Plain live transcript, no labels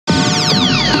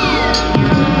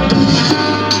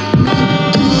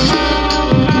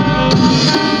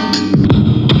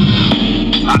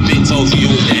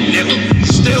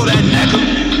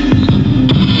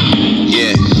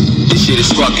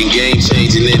fucking game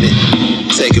changing in it.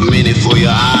 Take a minute for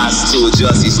your eyes to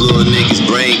adjust. These little niggas'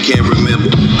 brain can't remember.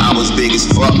 I was big as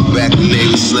fuck back when they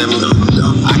was slimmer.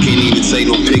 I can't even take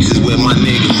no pictures with my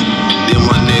niggas. Then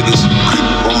my niggas,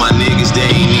 or my niggas, they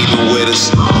ain't even with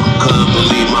us. Couldn't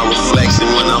believe my reflection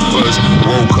when I first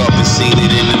woke up and seen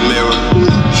it in the mirror.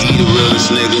 He the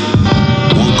realest nigga.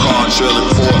 One car drilling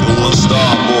forth and one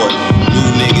starboard. New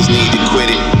niggas need to quit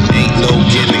it. Ain't no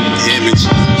gimmick, image.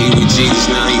 He with Jesus,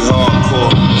 now he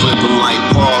hardcore. Flipping like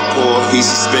parkour, he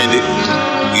suspended.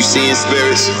 You seeing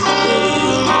spirits?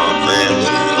 Oh man,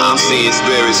 I'm seeing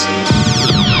spirits.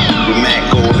 The Mac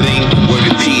go Fahim, word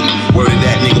to Pete, word to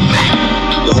that nigga Mac.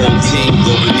 The whole team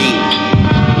go beneath.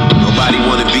 Nobody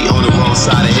wanna be on the wrong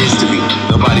side of history.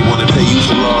 Nobody wanna pay you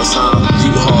for lost time.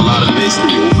 You a whole lot of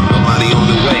mystery. Nobody on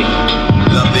the way.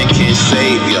 Nothing can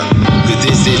save ya. Cause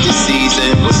this is the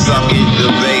season for sucking the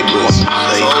vapors.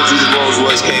 They told you the Rolls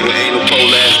Royce came with ain't no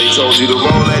pole ass. They told you to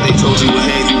roll that. They told you what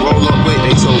hands you roll up with.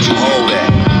 They told you hold that.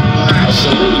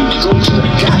 So when you go to the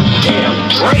goddamn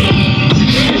grave,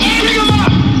 pick him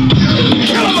up.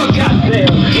 Kill him a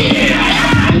goddamn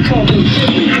yeah. Because they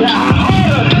simply die.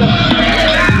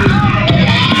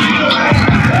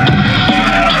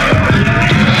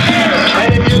 And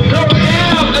if you don't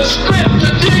have the strength to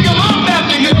dig him up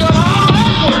after you've done all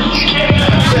that work,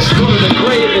 just go to the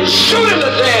grave and shoot in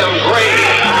the damn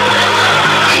grave.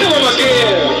 Kill him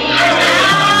again.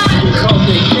 Because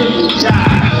they simply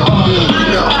die. Oh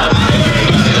no.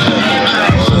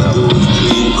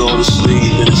 You go to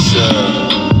sleep in the cell.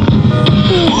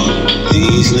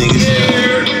 These niggas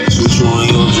here, shoot you in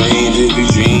your dreams if you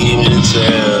dream and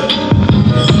tell.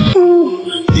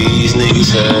 These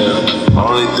niggas have,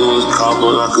 all they do is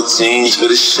couple like a team for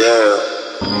the shell.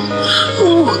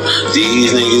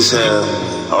 These niggas have,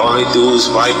 all they do is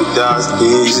fight with God's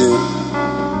pigs and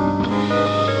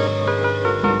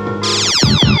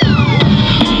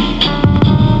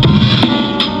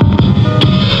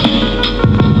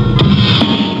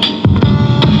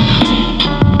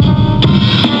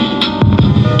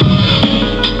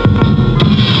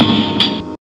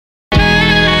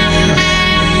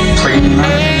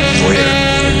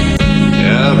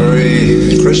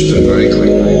crisp and very clean.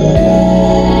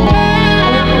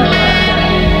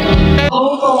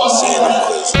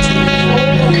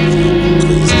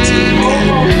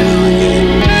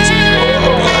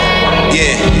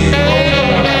 Yeah.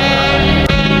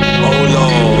 Oh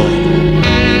Lord.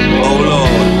 Oh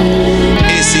Lord.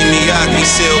 It's Miyagi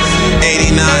Silk,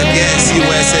 89 gas,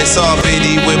 USSR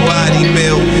 50 with body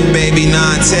build, baby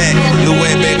non-tech,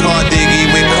 Louis Big Hard Diggy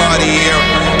with Cartier,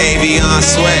 Avion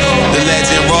Sweat, the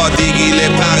legend Raw Diggy, Le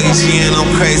Parisien, I'm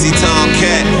crazy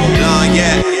Tomcat, Long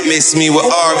Yap, miss me with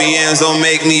REMs, don't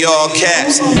make me all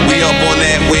caps, we up on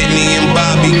that Whitney and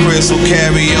Bobby, Chris will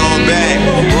carry on back,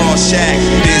 Rorshach,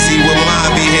 busy with my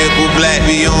vehicle, black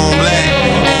beyond black,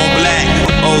 on black,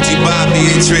 OG Bobby,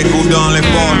 it trickled on le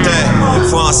porte,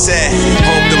 Français,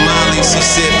 hope the Molly, she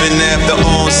sipping after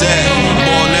on set,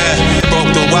 on that,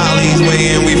 broke the Wallies,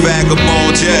 way in, we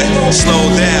vagabond jet, slow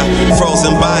down,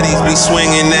 frozen bodies be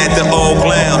swinging at the old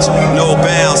clowns, no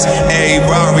bounds, every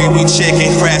Rari we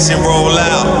chicken, crash and roll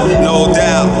out, no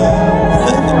doubt,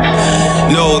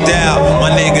 no doubt,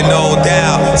 my nigga no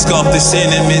doubt, scuff the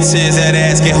cinnamon tins, that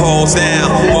ass get holes down,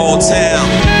 old town,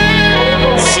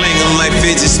 fling them like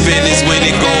fidget spinners when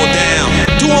it go down,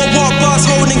 doing walk bars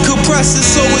holding compressors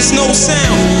so it's no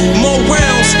sound, more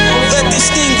rounds, let this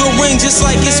thing go ring just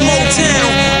like it's Motown,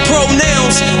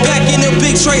 pronouns, packing a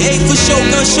big tray 8 for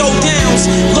shotgun showdowns,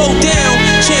 low down,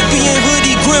 champion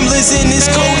hoodie gremlins in this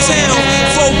cold town,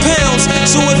 4 pounds,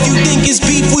 so if you think it's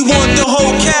beef we want the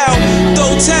whole cow,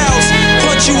 throw towels,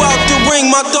 punch you out the ring,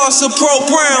 my thoughts are pro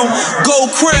brown, gold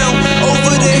crown,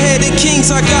 over the head of kings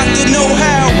I got the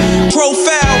know-how,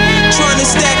 profile, trying to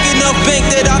stack enough bank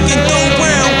that I can throw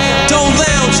round, don't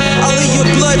lounge, I leave your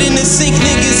blood in the sink,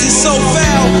 niggas is so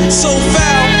foul, so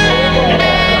foul,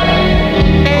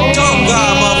 dumb guy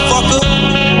motherfucker,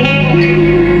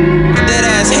 that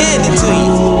ass handed to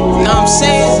you, know what I'm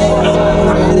saying?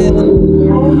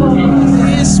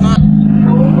 It's my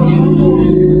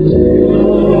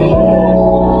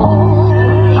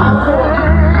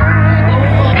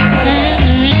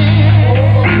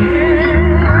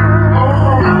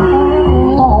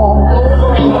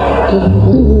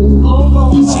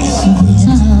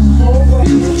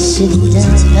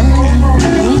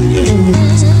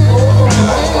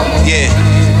yeah,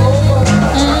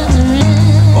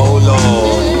 oh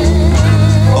Lord,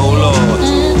 oh Lord,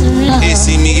 it's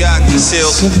Miyagi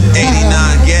Silk,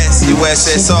 89 gas,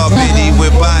 USSR Biddy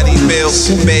with body built,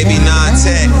 baby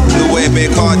non-tech. Louis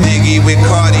big car diggy with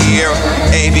Cartier,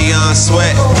 Avion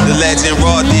sweat. The legend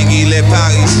Raw Diggy Le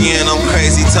Parisien, I'm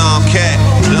crazy Tomcat.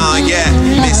 Long yak,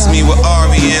 mix me with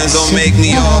REMs, don't make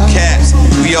me all caps.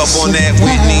 We up on that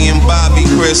Whitney and Bobby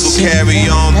Crystal, carry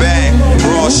on back.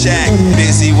 Rorshach,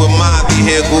 busy with my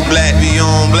vehicle, black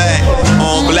beyond black,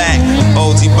 on black.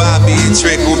 OG Bobby, it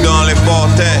trickled on les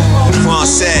portes.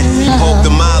 Français, hope the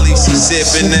Molly, she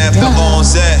sippin' after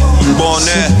onset.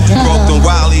 Bonnet, broke the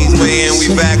Wallies, way in,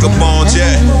 we back up on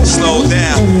jet. Slow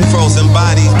down, frozen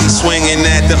bodies, we swinging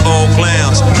at the old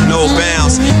clowns. No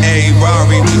bounce, a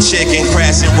Rari, we chicken,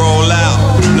 crash and roll out.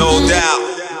 No doubt.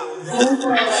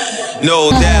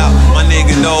 No doubt, my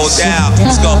nigga, no doubt.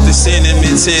 Sculpt the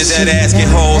cinnamon tins, that ass get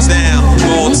holes down.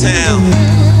 Old town,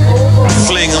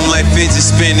 fling them like fidget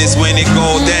spinners when it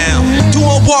go down.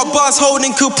 Doing walk bars,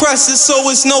 holding compressors, so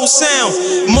it's no sound.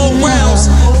 More rounds,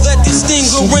 let this thing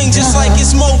go ring just like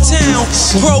it's Motown.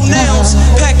 Pronouns,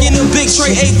 packing a big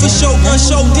tray, 8 for shotgun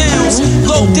showdowns.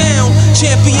 Low down,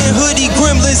 champion hoodie,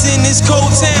 gremlins in this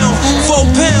cold town. 4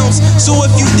 pounds, so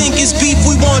if you think it's beef,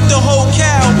 we want the whole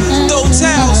cow. Throw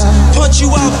towels, punch you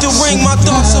out the ring, my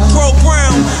thoughts are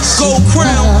pro-brown. Gold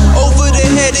crown, over the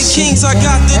head of kings, I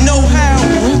got the know-how.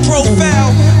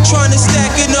 Profile, trying to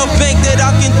stack enough bank that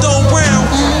I can throw round.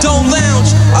 Don't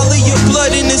lounge, I leave your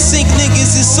blood in the sink,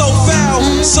 niggas is so foul,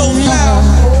 so foul.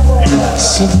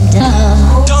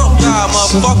 Dump guy,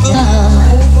 motherfucker.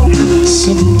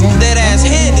 That ass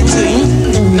handed to you,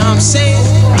 know what I'm saying?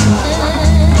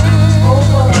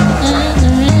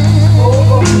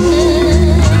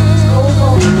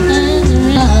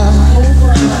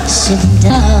 Sit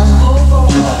down,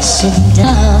 sit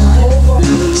down,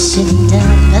 sit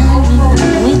down by the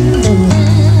window.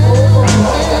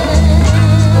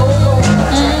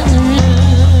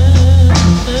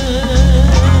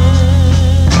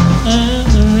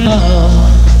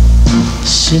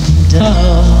 Sit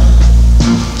down,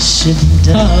 sit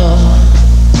down,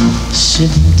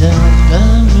 sit down by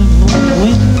the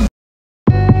window.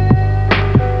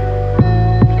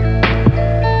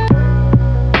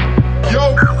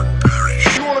 Allan Parrish.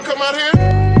 You wanna come out here?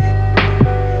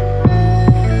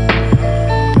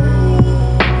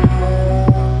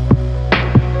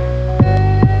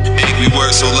 Angry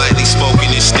words so lightly spoken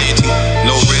and stingy.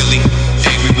 No really,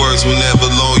 angry words will never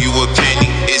loan you a penny.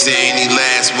 Is there any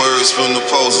last words from the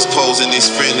posers posing this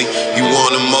friendly? You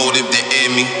want a motive to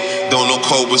end me? Don't know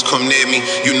cobras come near me.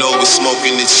 You know it's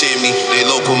smoking the chimney. They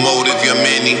locomotive, you're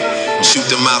many. Shoot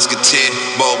the musketeer,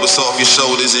 bulbous off your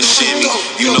shoulders and shimmy.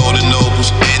 You know the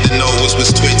nobles and the knowers was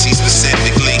 20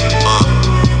 specifically.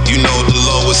 You know the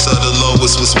lowest of the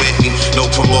lowest was with me. No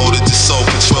promoter to soul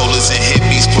controllers and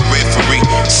hippies periphery.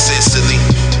 Sicily,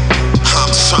 I'm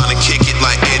just trying to kick it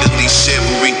like Italy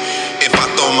chivalry. If I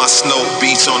throw my snow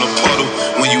beach on a puddle,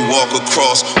 when you walk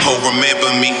across, oh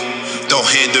remember me, don't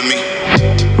hinder me.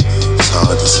 It's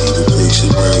hard to see the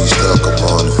picture when you stuck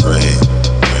upon the frame.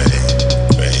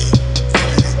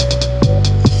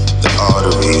 The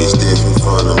artery is different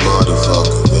from the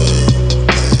motherfucker vein.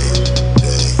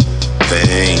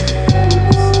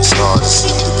 It's hard to see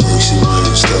the picture when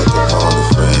you stuck upon the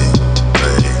frame.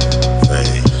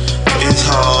 It's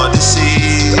hard to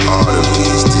see. The artery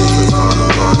is different from the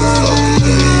motherfucker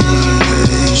vein.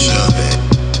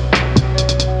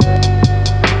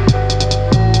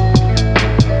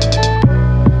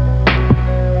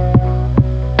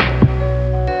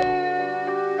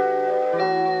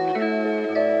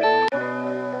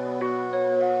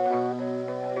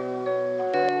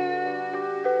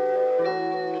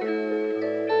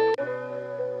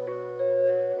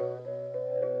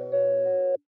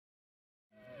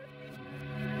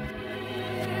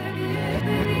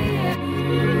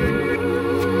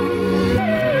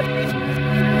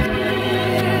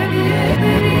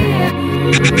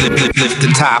 Lift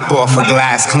the top off a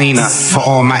glass cleaner for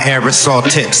all my aerosol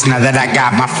tips. Now that I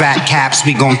got my fat caps,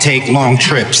 we gon' take long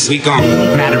trips.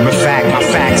 Matter of fact, my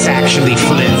facts actually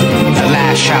flip. The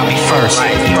last shall be first,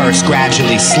 first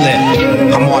gradually slip.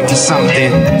 I'm onto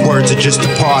something, words are just a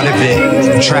part of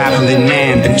it. Traveling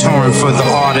man, been touring for the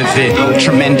art of it.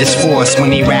 Tremendous force,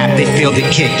 when he rap, they feel the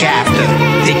kick after.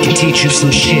 They can teach you some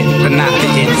shit, but not the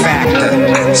it factor.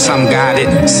 Some got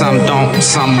it, some don't,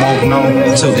 some won't know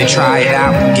until they try it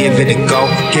out. Give it a go,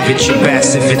 give it your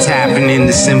best if it's happening.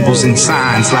 The symbols and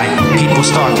signs, like people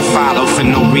start to follow for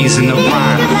no reason to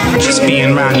rhyme. Just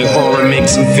being around your aura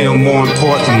makes them feel more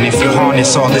important. If you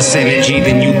harness all this energy,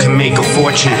 then you can make a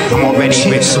fortune. I'm already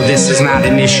rich, so this is not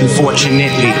an issue,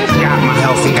 fortunately. Got my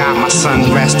health and got my son,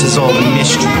 the rest is all a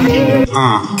mystery.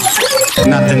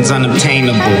 Nothing's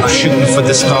unobtainable. Shooting for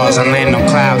the stars, I land on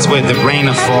clouds where the rain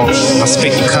will fall. I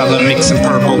spit the color, mixing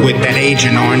purple with that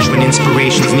Agent Orange. When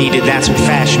inspiration's needed, that's what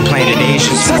fashion planted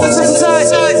Asians for.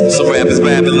 Some rappers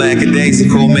rapping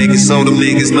lackadaisical, making so them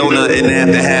niggas know nothing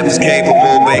after happens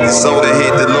capable. Making soda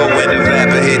hit the low and the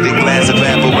vapor hit the glass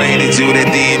evaporated. You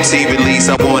that DMT release,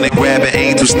 I wanna grab an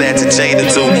angel, snatch a chain or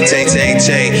two. Tay,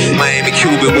 Miami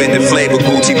Cuban with the flavor.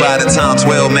 Gucci by the time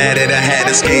 12, mad that I had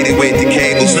to skate it with the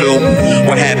cables too.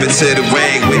 What happened to the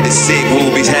rag with the sick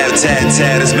movies? Habitat and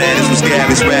tatters, man, this was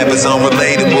garbage rappers,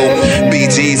 unrelatable.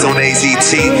 BGs on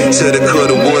AZT, shoulda,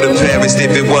 coulda, woulda perished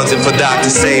if it wasn't for Dr.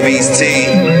 Savvy's tea.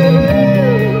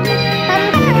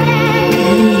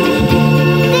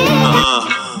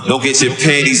 Don't get your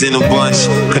panties in a bunch.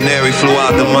 Canary flew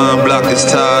out the mind block this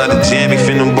tired. The jammy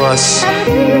finna bust.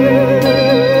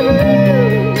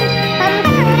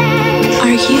 Are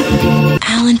you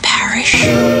Allan Parrish?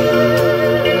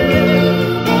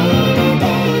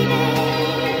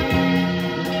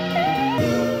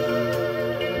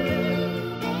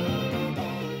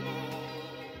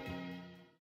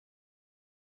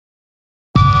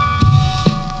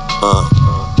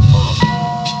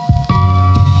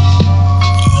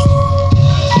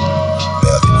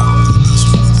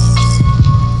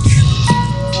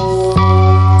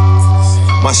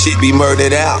 My shit be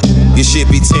murdered out. Your shit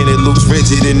be tinted, looks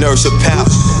rigid and nurse a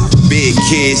pouch. Big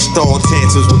kids, throwing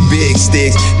tantrums with big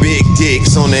sticks. Big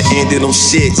dicks on the end of them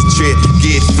shits. Trip,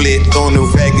 get flipped on the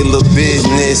regular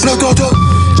business.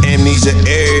 Amnesia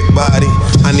everybody.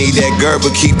 I need that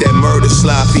Gerber, keep that murder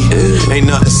sloppy. Ain't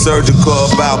nothing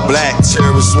surgical about black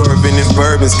terrorists swerving in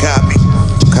bourbons. Copy.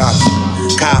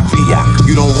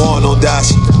 You don't want no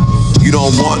dashi. You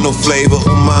don't want no flavor.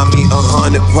 Umami,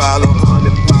 100 problem.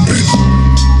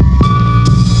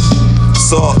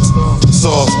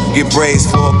 Sauce, get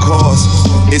braised for a cause.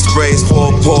 It's braised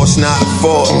for a Porsche, not a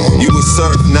Ford. You a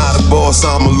serf, not a boss,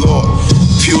 I'm a lord.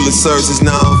 Pulitzers is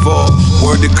not involved.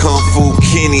 Word to Kung Fu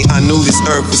Kenny, I knew this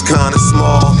earth was kinda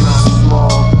small.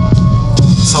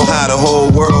 So how the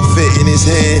whole world fit in his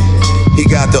hand? He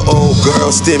got the old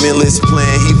girl stimulus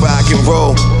plan, he rock and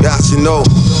roll. Y'all should know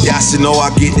I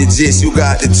get the gist, you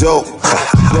got the joke.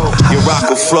 Your rock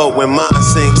will float when mine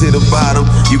sink to the bottom.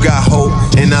 You got hope,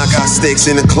 and I got sticks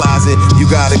in the closet. You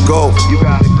gotta go.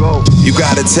 You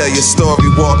gotta tell your story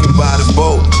walking by the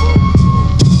boat.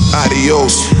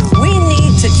 Adios. We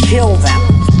need to kill them.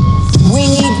 We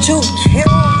need to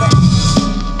kill them.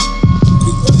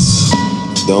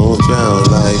 Don't drown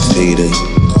like Peter.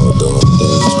 Don't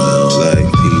drown like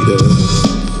Peter.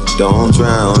 Don't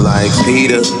drown like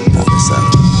Peter.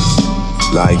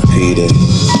 Like Peter.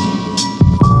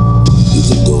 You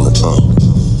can do it,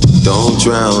 Don't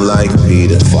drown like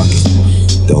Peter. Fuck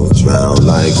it. Don't drown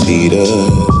like Peter.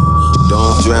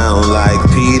 Don't drown like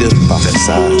Peter.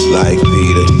 Like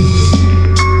Peter.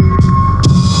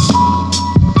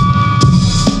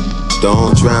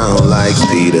 Don't drown like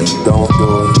Peter. Don't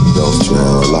do it. Don't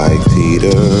drown like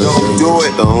Peter. Don't do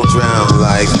it. Don't drown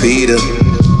like Peter.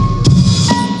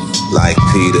 Like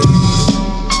Peter.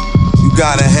 You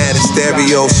gotta have the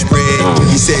stereo spread.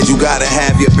 He said you gotta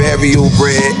have your burial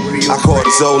bread. I caught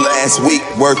his old last week,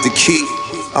 worth the key.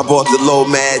 I bought the low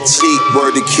mad cheap,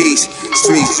 word the keys.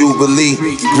 Street Jubilee,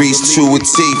 grease to a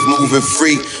teeth, moving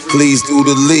free. Please do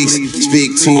the least.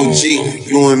 Speak to a G,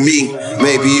 you and me.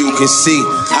 Maybe you can see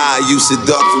how I used to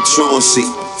duck from truancy.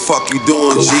 Fuck you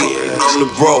doing, G? I'm the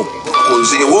bro.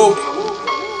 Zero.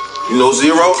 You know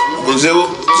zero? Zero?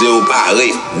 Zero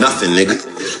violate. Nothing, nigga.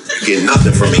 Get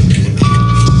nothing from me.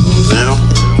 Now,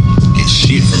 get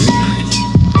shit from me.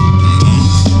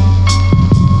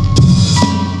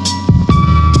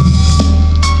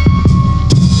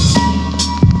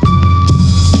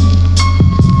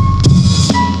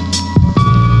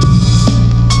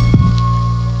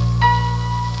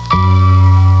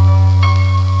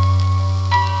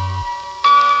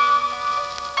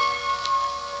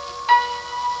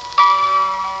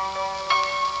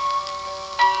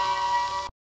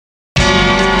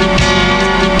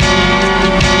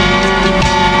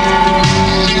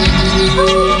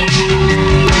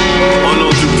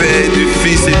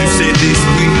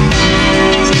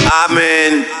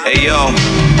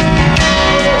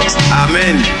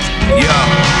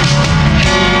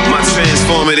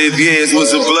 Years was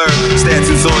a blur.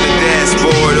 Statues on the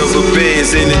dashboard of a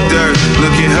Benz in the dirt.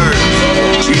 Looking hurt.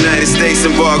 United States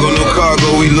embargo, no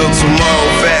cargo. We look tomorrow.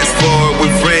 Fast forward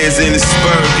with friends in the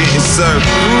spur, getting served.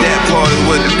 That part is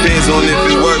what depends on if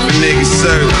it's worth a nigga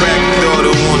serve. Crack the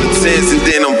daughter on the tents, and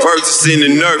then I'm purchasing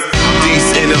the nerf.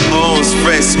 These in the arms,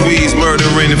 fresh squeeze, murder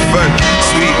in the fur.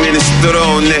 Sweet minister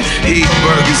on that heat,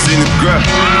 burgers in the grub.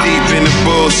 Deep in in the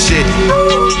bullshit.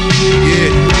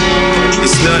 Yeah,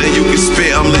 it's nothing you can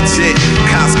spit, I'm legit.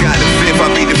 Cops got the fifth, I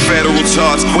beat the federal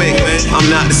charge quick. I'm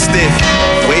not the stiff.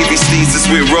 Wavy sneezes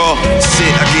with raw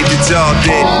shit, I get the job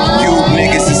did. You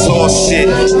niggas is horse shit,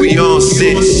 we on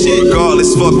shit.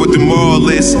 Regardless, fuck what the moral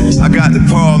is. I got the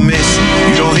promise.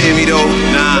 You don't hear me though?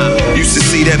 Nah. Used to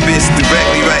see that bitch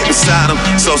directly right beside him,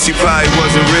 so she probably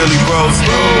wasn't really broke.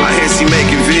 I hear she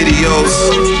making videos.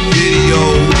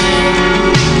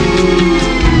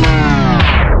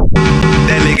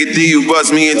 That nigga D who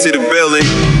buzzed me into the building.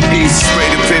 He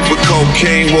sprayed the pit with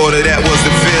cocaine water, that was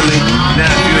the feeling. Now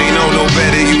if you ain't know no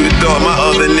better, you would've thought my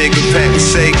other nigga pack was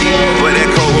shaky. But that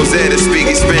cold Rosetta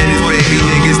speaking Spanish, baby.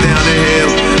 Niggas down the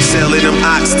hill, selling them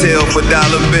oxtail for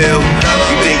dollar bill.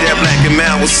 You think that black and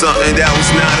mount was something that was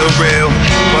not a real?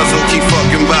 Muzzle keep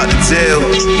fucking about the tail.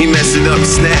 He messing up the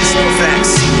snatch,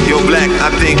 facts. Yo black,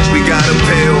 I think we got a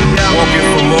pill. Walking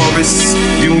from Morris,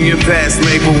 Union past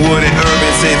Maplewood and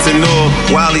Urban Centenor.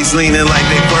 While he's leaning like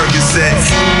they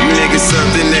Percocets. You niggas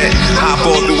surfed the net, hop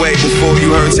off the way before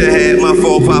you hurt your head. My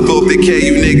fault, pop off the K,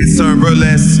 you niggas turn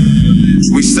burlesque.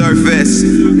 We surface,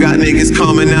 got niggas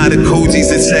coming out of Coogie's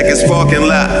and Checkers parking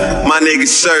lot. My niggas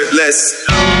shirtless,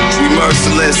 we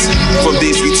merciless. From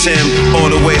DC Chim all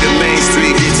the way to Main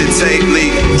Street, get your tape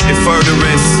leak in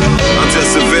furtherance. I'm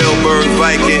just a Vailbird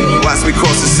Viking. Watch me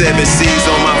cross the 7 seas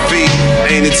on my feet.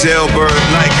 Ain't a jailbird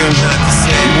like him.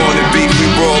 You wanna beef, we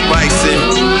raw bison,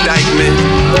 Dykeman.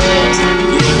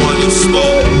 We don't want no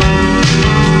smoke.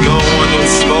 You don't want no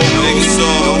smoke, niggas.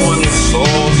 Don't want no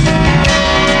smoke.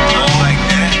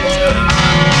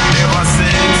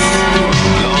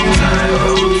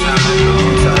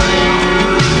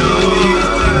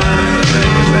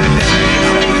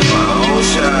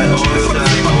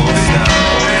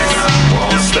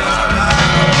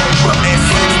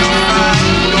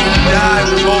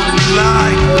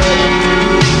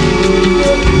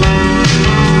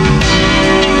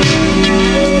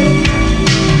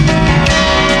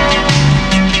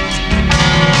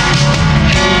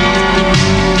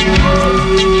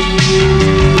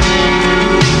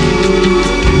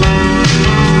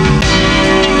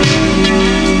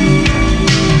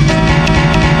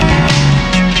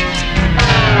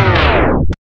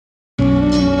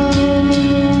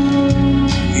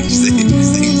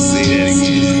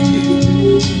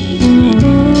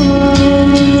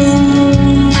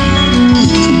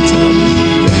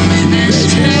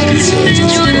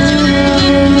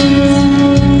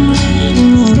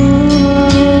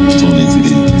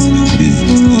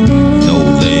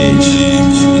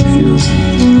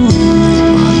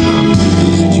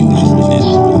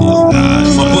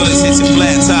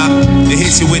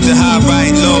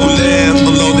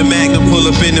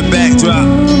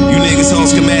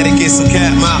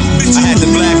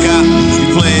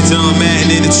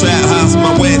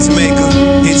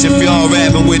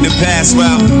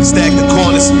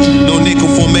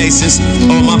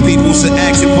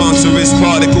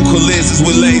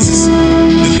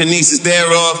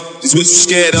 What you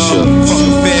scared of?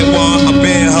 Fucking fair one, a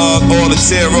bear hug, all the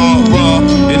tear off, raw.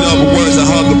 In other words, I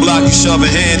hug the block, you shove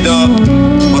a hand up.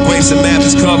 My grapes and map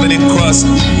is covered in crust.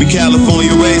 We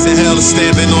California raised in hell is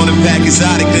stamping on the pack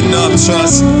exotic enough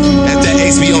trust. At that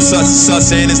HBO such and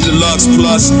such, and it's deluxe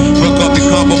plus. Rock up the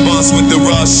couple bumps with the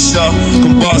rush,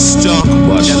 combustion.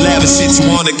 That lavish shit you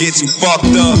wanna get you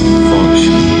fucked up.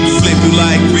 Flip you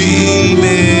like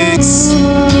remix.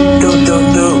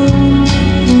 Do.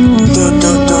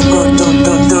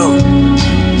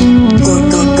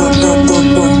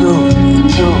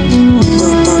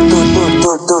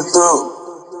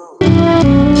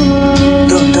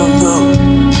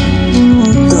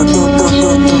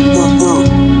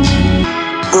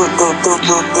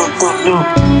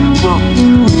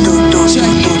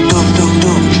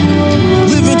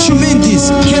 Living tremendous,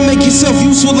 can't make yourself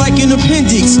useful like an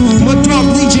appendix. My dark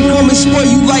legion come and spoil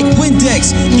you like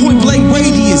Windex. Point blank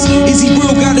radius, is he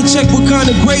real? Gotta check what kind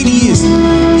of grade he is.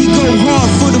 He go hard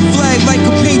for the flag like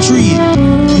a patriot.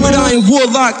 Red Iron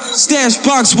Warlock, stash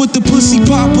box with the pussy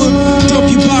popper. Dump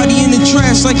your body in the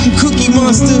trash like a Cookie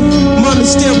Monster.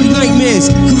 Monastery nightmares,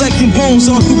 collecting bones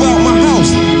all throughout my house.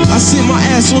 I sit my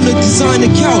ass on the designer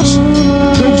couch.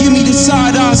 Don't give me the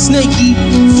side-eye snaky.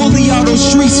 Fully out on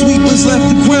street sweepers, left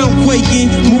the ground quaking.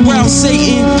 Morale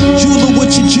Satan, jeweler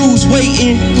with your jewels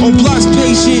waiting. On blocks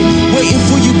patient, waiting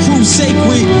for your crew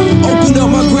sacred. Open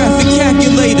up my graphic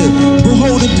calculator.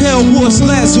 Behold a pale horse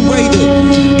lacerator.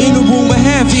 In a room of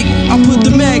havoc, I put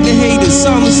the magna haters.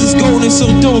 Silence is golden, so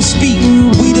don't speak.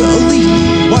 We the elite,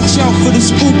 watch out for the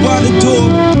spook by the door.